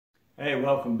Hey,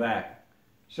 welcome back.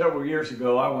 Several years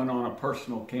ago, I went on a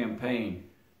personal campaign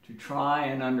to try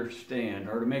and understand,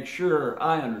 or to make sure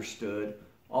I understood,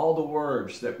 all the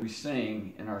words that we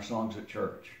sing in our songs at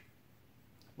church.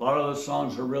 A lot of those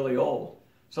songs are really old.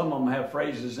 Some of them have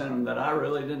phrases in them that I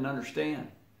really didn't understand.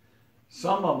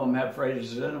 Some of them have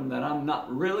phrases in them that I'm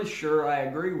not really sure I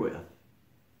agree with.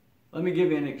 Let me give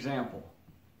you an example.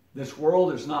 This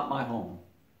world is not my home.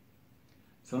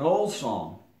 It's an old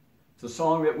song. It's a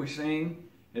song that we sing.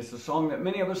 It's a song that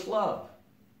many of us love.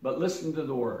 But listen to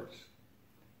the words.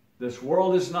 This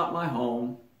world is not my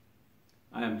home.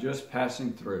 I am just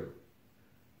passing through.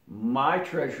 My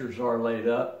treasures are laid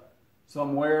up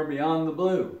somewhere beyond the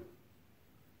blue.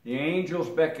 The angels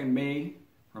beckon me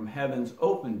from heaven's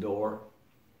open door,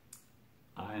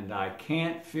 and I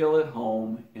can't feel at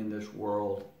home in this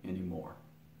world anymore.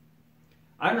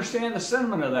 I understand the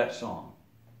sentiment of that song.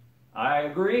 I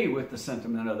agree with the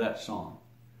sentiment of that song.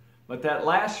 But that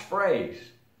last phrase,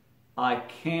 I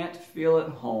can't feel at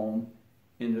home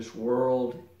in this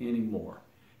world anymore,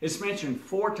 it's mentioned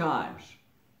 4 times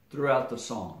throughout the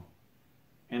song.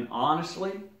 And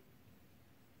honestly,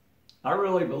 I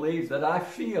really believe that I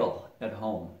feel at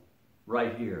home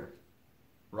right here,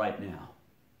 right now.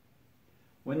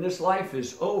 When this life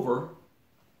is over,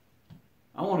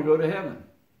 I want to go to heaven.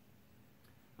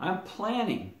 I'm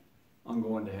planning on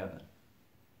going to heaven.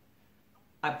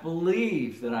 I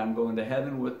believe that I'm going to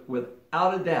heaven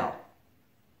without a doubt.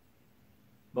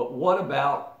 But what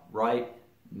about right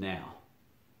now?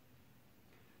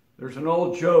 There's an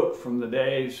old joke from the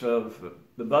days of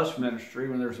the bus ministry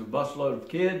when there's a busload of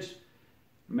kids.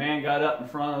 A man got up in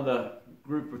front of the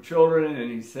group of children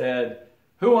and he said,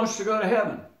 "Who wants to go to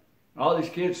heaven?" All these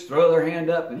kids throw their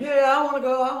hand up and, "Yeah, I want to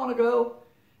go, I want to go."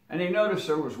 And he noticed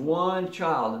there was one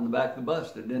child in the back of the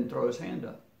bus that didn't throw his hand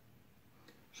up.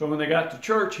 So when they got to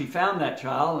church, he found that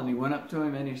child and he went up to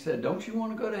him and he said, "Don't you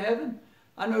want to go to heaven?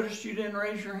 I noticed you didn't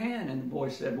raise your hand." And the boy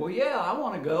said, "Well, yeah, I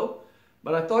want to go,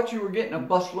 but I thought you were getting a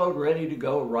busload ready to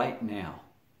go right now."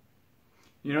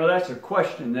 You know, that's a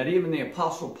question that even the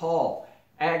Apostle Paul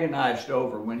agonized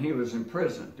over when he was in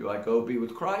prison. Do I go be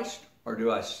with Christ or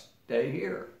do I stay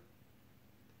here?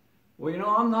 Well, you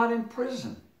know, I'm not in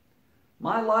prison.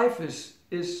 My life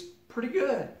is pretty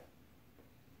good.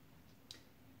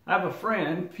 I have a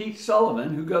friend, Pete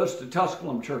Sullivan, who goes to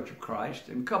Tusculum Church of Christ.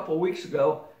 And a couple of weeks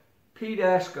ago, Pete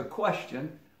asked a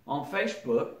question on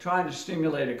Facebook, trying to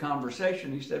stimulate a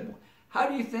conversation. He said, "Well, how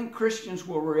do you think Christians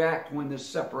will react when this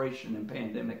separation and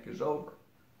pandemic is over?"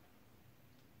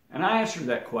 And I answered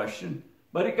that question,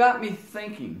 but it got me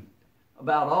thinking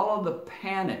about all of the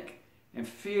panic and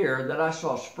fear that I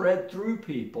saw spread through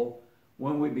people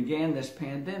when we began this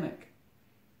pandemic.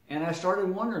 And I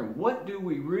started wondering, what do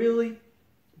we really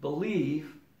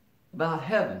believe about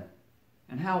heaven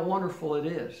and how wonderful it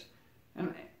is?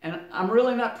 And I'm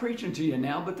really not preaching to you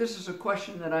now, but this is a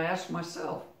question that I ask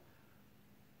myself.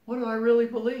 What do I really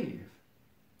believe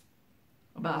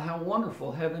about how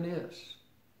wonderful heaven is?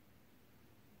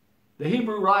 The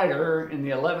Hebrew writer in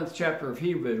the 11th chapter of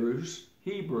Hebrews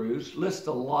lists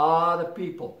a lot of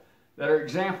people that are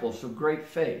examples of great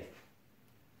faith.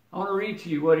 I want to read to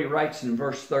you what he writes in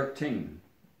verse 13.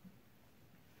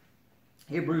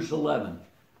 Hebrews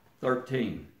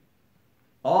 11:13.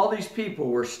 All these people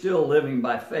were still living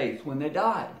by faith when they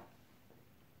died.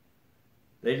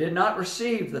 They did not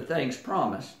receive the things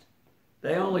promised.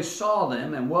 They only saw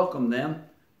them and welcomed them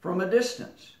from a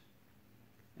distance.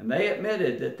 And they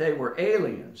admitted that they were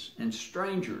aliens and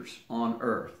strangers on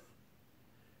earth.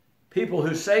 People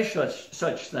who say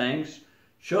such things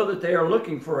show that they are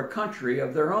looking for a country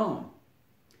of their own.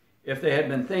 If they had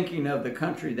been thinking of the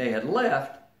country they had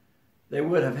left, they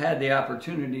would have had the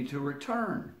opportunity to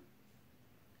return.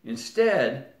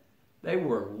 Instead, they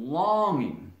were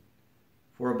longing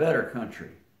for a better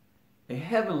country, a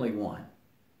heavenly one.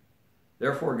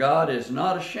 Therefore, God is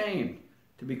not ashamed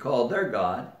to be called their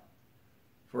God,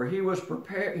 for He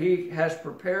has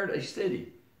prepared a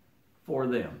city for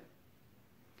them.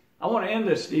 I want to end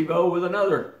this, Devo, with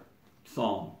another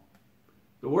song.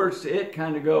 The words to it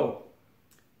kind of go,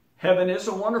 "Heaven is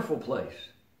a wonderful place.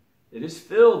 It is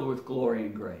filled with glory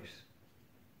and grace.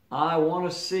 I want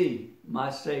to see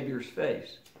my Savior's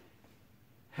face.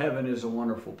 Heaven is a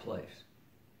wonderful place."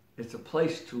 It's a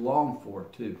place to long for,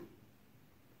 too.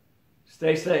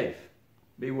 Stay safe.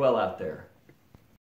 Be well out there.